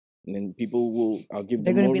 2015. And then I'll give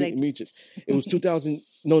them more research. It was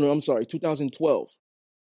 2012.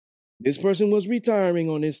 This person was retiring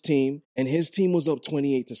on his team, and his team was up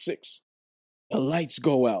 28-6. The lights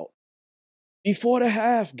go out. Before the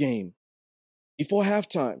halftime,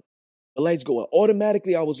 the lights go out.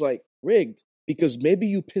 Automatically, I was like, rigged. Because maybe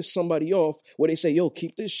you piss somebody off where they say, yo,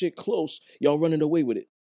 keep this shit close. Y'all running away with it.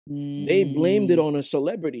 They blamed it on a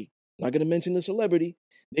celebrity. Not going to mention the celebrity.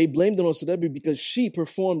 They blamed it on a celebrity because she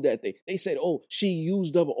performed that day. They said, oh, she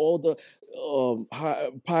used up all the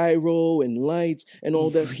pyro and lights and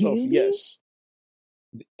all that stuff. Yes.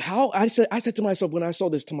 How I said to myself when I saw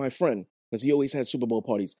this to my friend, because he always had Super Bowl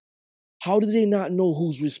parties, how do they not know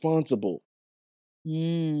who's responsible?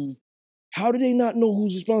 How do they not know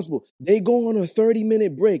who's responsible? They go on a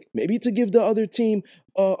 30-minute break, maybe to give the other team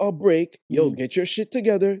a break. Yo, get your shit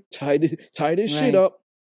together. Tie this shit up.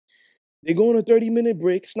 They go on a 30-minute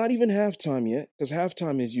break. It's not even halftime yet, because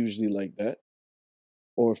halftime is usually like that.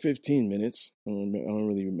 Or 15 minutes. I don't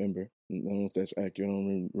really remember. I don't know if that's accurate. I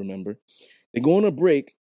don't remember. They go on a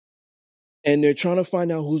break, and they're trying to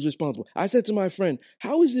find out who's responsible. I said to my friend,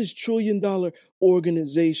 how is this $1 trillion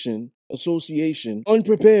association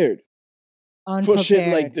unprepared for shit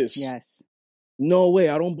like this? Yes. No way.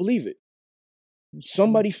 I don't believe it.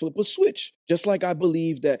 Somebody flip a switch. Just like I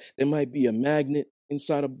believe that there might be a magnet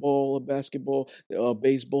inside a ball, a basketball,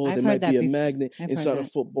 baseball. There might be a magnet inside a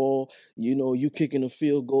football. You know, you kicking a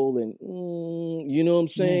field goal and, you know what I'm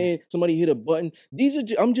saying? Yeah. Somebody hit a button.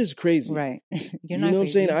 I'm just crazy. Right. You know what I'm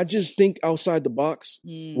saying? I just think outside the box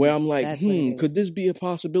where I'm like, could this be a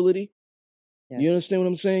possibility? Yes. You understand what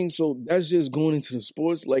I'm saying? So that's just going into the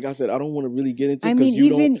sports. Like I said, I don't want to really get into it because you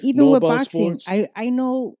don't know with about boxing, sports. I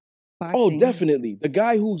know boxing. Oh, definitely. The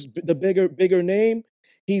guy who's the bigger name,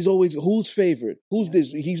 he's always, who's favored? Who's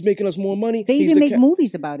this? He's making us more money. They even make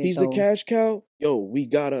movies about it. He's the cash cow. Yo, we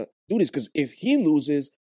gotta do this because if he loses,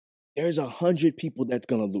 there's 100 people that's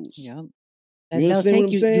gonna lose. Yeah. You understand what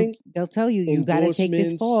I'm saying? They'll tell you, you got to take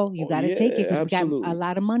this fall. You got to take it because we got a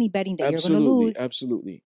lot of money betting that you're going to lose.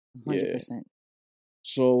 Absolutely. 100%. Yeah.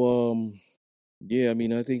 So, yeah, I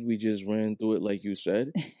mean, I think we just ran through it like you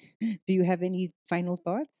said. Do you have any final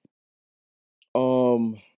thoughts? For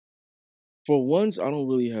once, I don't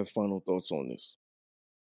really have final thoughts on this.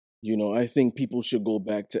 You know, I think people should go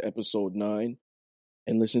back to episode 9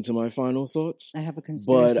 and listen to my final thoughts. I have a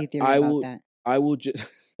conspiracy theory about that. I will just,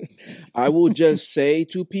 I will just say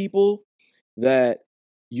to people that,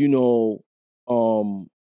 you know,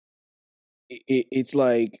 it's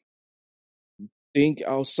like, think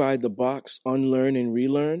outside the box, unlearn and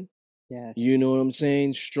relearn. Yes. You know what I'm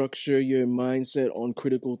saying? Structure your mindset on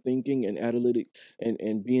critical thinking and analytic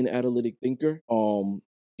and being an analytic thinker. You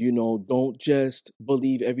know, don't just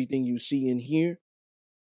believe everything you see and hear.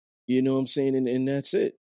 You know what I'm saying? And that's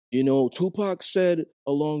it. You know, Tupac said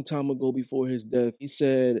a long time ago before his death, he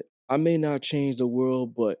said, I may not change the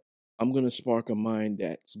world, but I'm going to spark a mind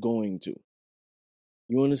that's going to.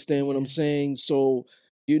 You understand what I'm saying? So,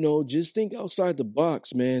 you know, just think outside the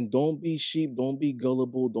box, man. Don't be sheep. Don't be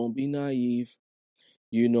gullible. Don't be naive.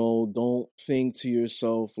 You know, don't think to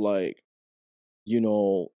yourself like, you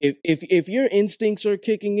know, if your instincts are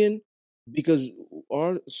kicking in, because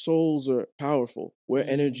our souls are powerful. We're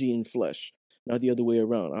energy and flesh, not the other way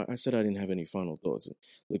around. I said I didn't have any final thoughts.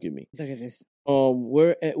 Look at me. Look at this.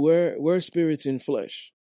 We're spirits in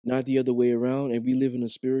flesh, not the other way around, and we live in a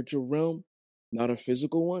spiritual realm, not a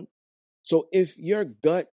physical one. So if your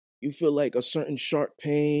gut, you feel like a certain sharp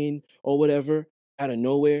pain or whatever, out of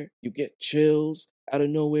nowhere, you get chills out of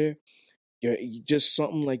nowhere, you're just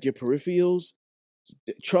something like your peripherals,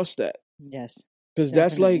 trust that. Yes. Because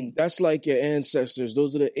that's like your ancestors.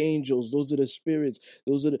 Those are the angels. Those are the spirits.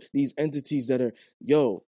 Those are these entities that are,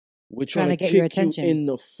 we're trying to kick your attention. You in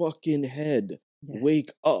the fucking head. Yes.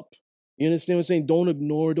 Wake up. You understand what I'm saying? Don't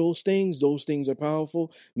ignore those things. Those things are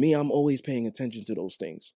powerful. Me, I'm always paying attention to those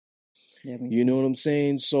things. Yeah, you know what I'm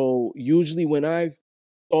saying? So usually when I've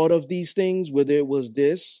thought of these things, whether it was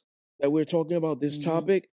this that we're talking about, this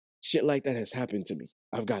topic, shit like that has happened to me.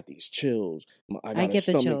 I've got these chills. I get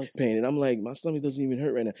a stomach pain. And I'm like, my stomach doesn't even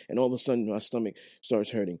hurt right now. And all of a sudden, my stomach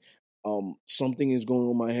starts hurting. Something is going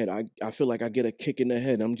on in my head. I feel like I get a kick in the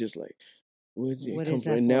head. I'm just like, where did it come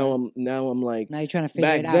from? And now I'm like, now you're trying to figure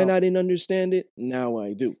it out. Back then, I didn't understand it. Now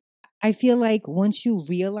I do. I feel like once you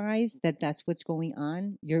realize that that's what's going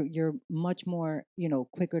on, you're much more,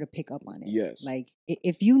 quicker to pick up on it. Yes. Like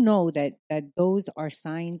if you know that those are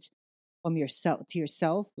signs from yourself to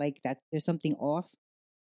yourself, like that there's something off,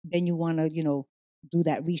 then you want to, do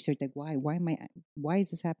that research. Like why is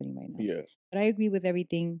this happening right now? Yes. But I agree with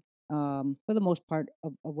everything, for the most part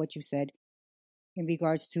of what you said in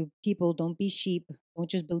regards to people. Don't be sheep. Don't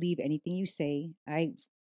just believe anything you say. I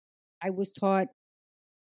was taught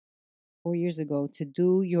 4 years ago to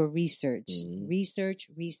do your research. Mhm. Research.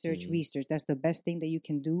 Mhm. That's the best thing that you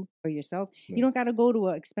can do for yourself. Yeah. You don't got to go to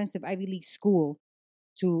an expensive Ivy League school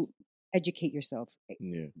to educate yourself.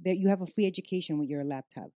 Yeah. You have a free education with your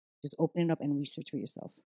laptop. Just open it up and research for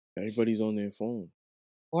yourself. Everybody's on their phone.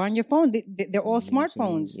 Or on your phone. They're all You know what I'm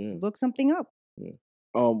smartphones. saying? Yeah. Look something up. Yeah.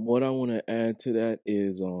 What I want to add to that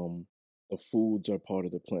is the foods are part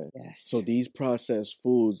of the plan. Yes. So these processed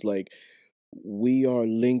foods, like, we are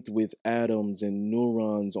linked with atoms and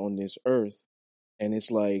neurons on this earth, and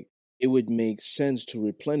it's like it would make sense to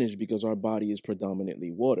replenish because our body is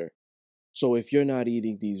predominantly water. So if you're not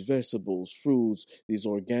eating these vegetables, fruits, these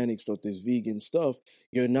organic stuff, this vegan stuff,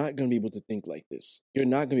 you're not going to be able to think like this. You're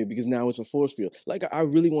not going to be, because now it's a force field. Like, I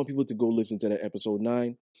really want people to go listen to that episode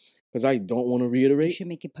 9, because I don't want to You reiterate. should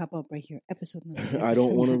make it pop up right here. Episode 9. I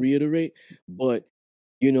don't want to reiterate, but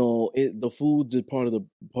you know, the foods is part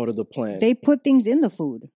of the plan. They put things in the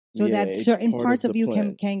food so Yeah, that it's certain part parts of of the you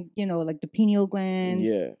plan. can like the pineal gland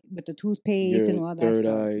with the toothpaste and Your all that third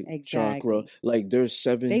stuff. eye Exactly. chakra. Like, there's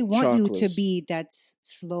 7 They want you to chakras. be that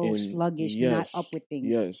slow, And sluggish, not yes, up with things.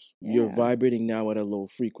 yes, you're Yeah. vibrating now at a low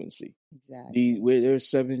frequency. Exactly. Where there's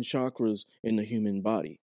 7 chakras in the human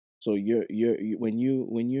body. So when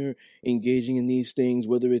you're engaging in these things,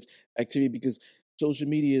 whether it's activity, because social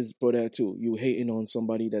media is for that too. You hating on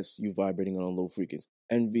somebody, that's you vibrating on a low frequency.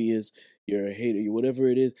 Envious, you're a hater, whatever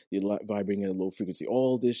it is, you're vibrating at a low frequency.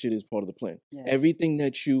 All this shit is part of the plan. Yes. Everything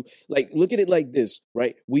that you like, look at it like this,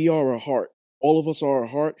 right? We are a heart. All of us are a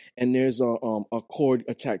heart, and there's a cord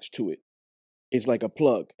attached to it. It's like a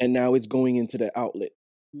plug, and now it's going into the outlet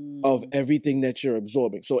of everything that you're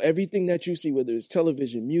absorbing. So everything that you see, whether it's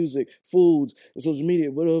television, music, foods, social media,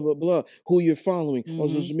 blah, blah, blah, blah, who you're following on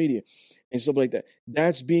social media and stuff like that,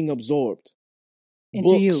 that's being absorbed.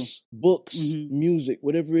 Into Books, music,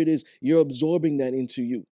 whatever it is, you're absorbing that into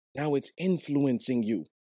you. Now it's influencing you.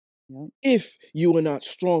 Yep. If you are not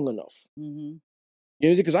strong enough. Mm-hmm. You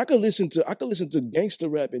know, because I could listen to gangster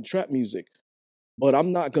rap and trap music, but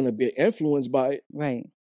I'm not gonna be influenced by it. Right.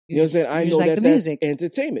 You know what I'm saying? I know like that the that's music.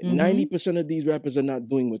 entertainment. Mhm. 90% of these rappers are not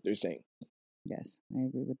doing what they're saying Yes, I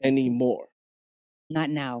agree with that. anymore. Not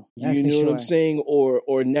now. That's You for know sure. what I'm saying?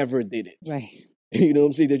 Or never did it. Right. You know what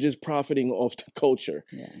I'm saying? They're just profiting off the culture.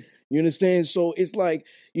 Yeah. You understand? So it's like,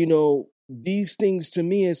 you know, these things to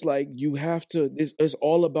me, it's like you have to, it's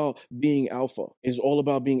all about being alpha. It's all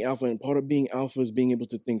about being alpha. And part of being alpha is being able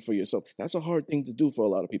to think for yourself. That's a hard thing to do for a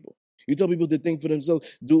lot of people. You tell people to think for themselves,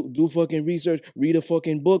 do fucking research, read a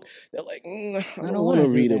fucking book. They're like, I don't want to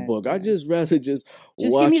read a book. I just rather just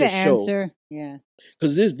watch give me the a show. answer. Yeah.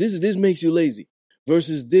 Because this makes you lazy.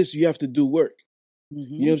 Versus this, you have to do work.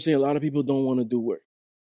 Mm-hmm. You know what I'm saying? A lot of people don't want to do work.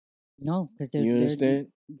 No, because You understand?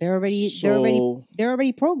 they're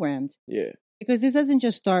already programmed. Yeah. Because this doesn't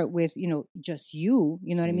just start with, just you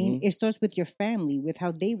know what I mean? Mhm. It starts with your family, with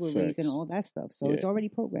how they were raised and Facts. all that stuff. So Yeah. it's already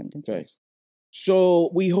programmed into us. Facts. So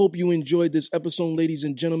we hope you enjoyed this episode, ladies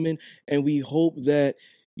and gentlemen, and we hope that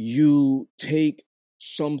you take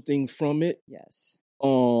something from it. Yes.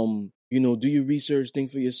 Do your research, think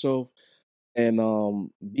for yourself, and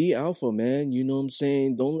be alpha, man. You know what I'm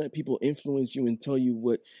saying? Don't let people influence you and tell you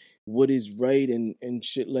what is right and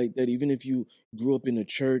shit like that. Even if you grew up in a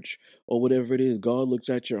church or whatever it is, God looks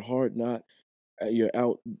at your heart, not at your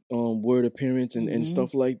outward appearance and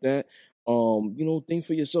stuff like that. Think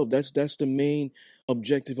for yourself. That's the main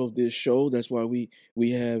objective of this show. That's why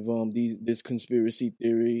we have this conspiracy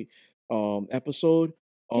theory episode.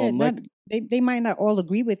 They might not all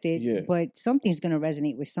agree with it, Yeah. but something's going to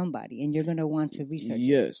resonate with somebody, and you're going to want to research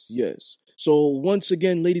it. Yes. So once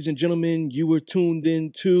again, ladies and gentlemen, you were tuned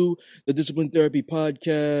in to the Discipline Therapy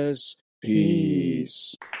Podcast.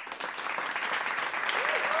 Peace.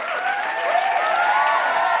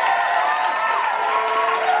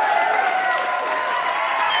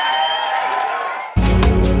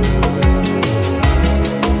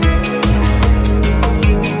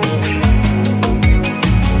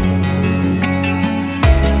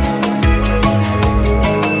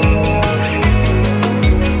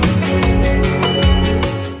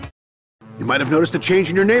 You might have noticed a change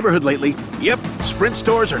in your neighborhood lately. Yep, Sprint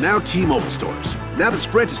stores are now T-Mobile stores. Now that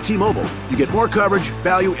Sprint is T-Mobile, you get more coverage,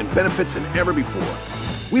 value, and benefits than ever before.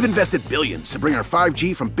 We've invested billions to bring our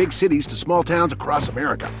 5G from big cities to small towns across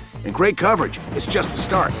America. And great coverage is just the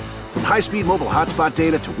start. From high-speed mobile hotspot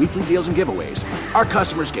data to weekly deals and giveaways, our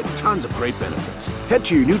customers get tons of great benefits. Head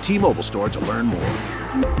to your new T-Mobile store to learn more.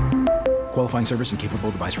 Qualifying service and capable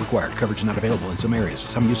device required. Coverage not available in some areas.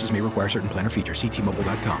 Some uses may require certain plan or features. See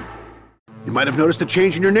T-Mobile.com. You might have noticed a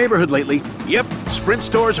change in your neighborhood lately. Yep, Sprint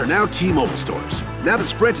stores are now T-Mobile stores. Now that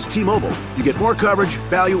Sprint is T-Mobile, you get more coverage,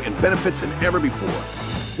 value, and benefits than ever before.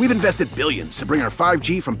 We've invested billions to bring our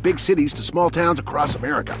 5G from big cities to small towns across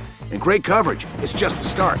America. And great coverage is just the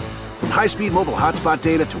start. From high-speed mobile hotspot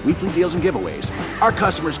data to weekly deals and giveaways, our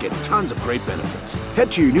customers get tons of great benefits. Head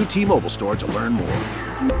to your new T-Mobile store to learn more.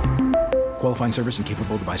 Qualifying service and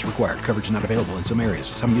capable device required. Coverage not available in some areas.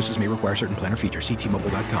 Some uses may require certain plan or features. See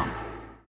T-Mobile.com.